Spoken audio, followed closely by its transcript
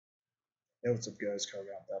Hey, what's up, guys? Carry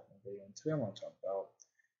on Depatment video, and today I want to talk about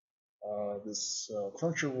this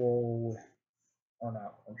Crunchyroll, or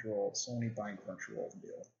not Crunchyroll, Sony buying Crunchyroll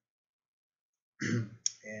deal,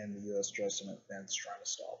 and the U.S. Justice and Defense trying to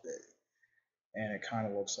stop it. And it kind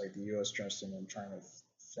of looks like the U.S. Justice and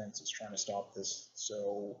Defense is trying to stop this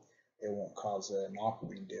so it won't cause a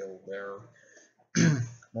monopoly deal there.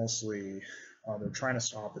 Mostly, they're trying to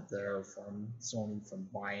stop it there from Sony from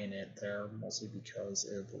buying it there, mostly because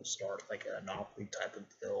it will start like a monopoly type of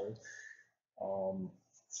deal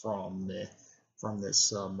from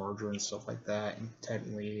this merger and stuff like that. And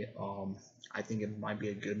technically, I think it might be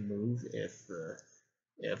a good move if the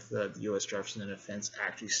U.S. Jefferson and Defense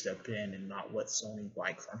actually step in and not let Sony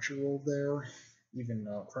buy Crunchyroll there. Even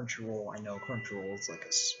Crunchyroll, I know Crunchyroll is like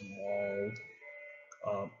a small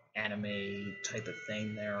anime type of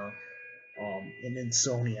thing there. And then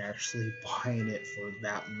Sony actually buying it for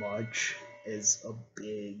that much is a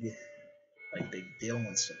big deal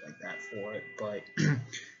and stuff like that for it. But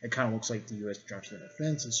it kind of looks like the U.S. Justice and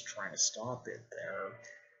Defense is trying to stop it there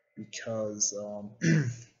because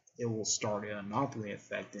it will start a monopoly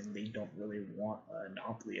effect, and they don't really want a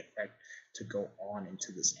monopoly effect to go on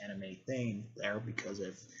into this anime thing there, because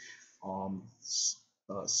if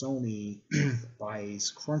Sony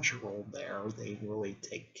buys Crunchyroll there, they really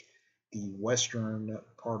take the Western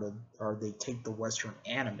part of, or they take the Western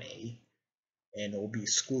anime, and it will be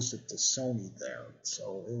exclusive to Sony there.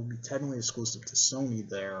 So it will be technically exclusive to Sony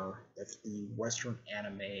there if the Western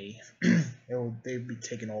anime, they'd be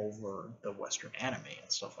taking over the Western anime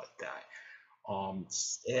and stuff like that.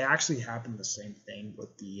 It actually happened the same thing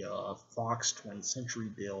with the Fox 20th Century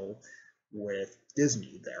deal with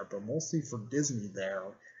Disney there, but mostly for Disney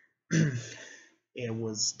there, it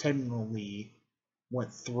was technically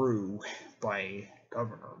went through by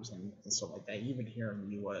governors and stuff like that. Even here in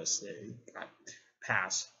the U.S., it got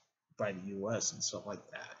passed by the U.S. and stuff like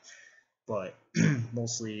that. But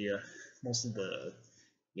mostly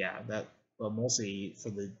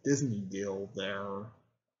for the Disney deal there,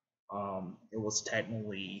 it was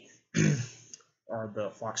technically or the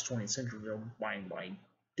Fox 20th Century deal buying by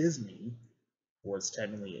Disney was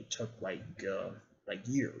technically, it took like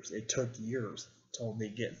years. It took years till they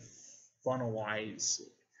get finalize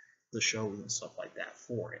the shows and stuff like that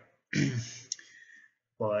for it.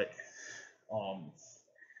 But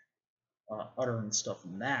other than stuff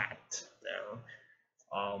than that there,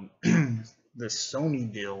 the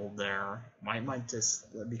Sony deal there might just,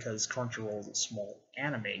 because Crunchyroll is a small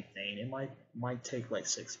anime thing, it might take like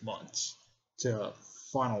 6 months to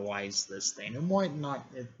finalize this thing. It might not.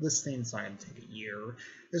 This thing's not gonna take a year.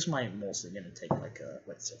 This might mostly gonna take like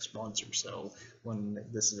 6 months or so when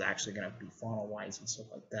this is actually gonna be finalized and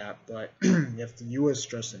stuff like that. But if the U.S.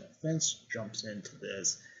 Justice and Defense jumps into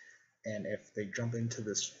this, and if they jump into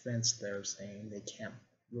this fence, they're saying they can't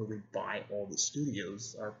really buy all the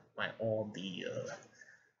studios or buy all the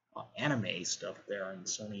anime stuff there, and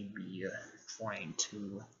Sony be trying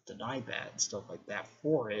to deny that and stuff like that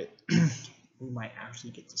for it. We might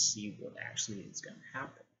actually get to see what actually is going to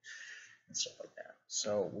happen and stuff like that.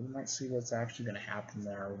 So we might see what's actually going to happen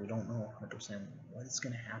there. We don't know 100% what is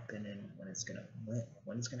going to happen and when it's going to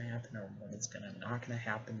happen or when it's not going to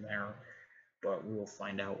happen there. But we will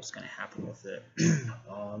find out what's going to happen with it.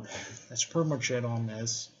 That's pretty much it on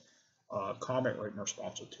this. Comment, rate, and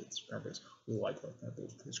responsive to this purpose. We like that.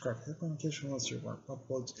 Please subscribe to the notification unless you want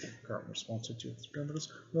uploads. Comment responsive to this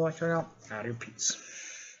purpose. We like it out. Out of peace.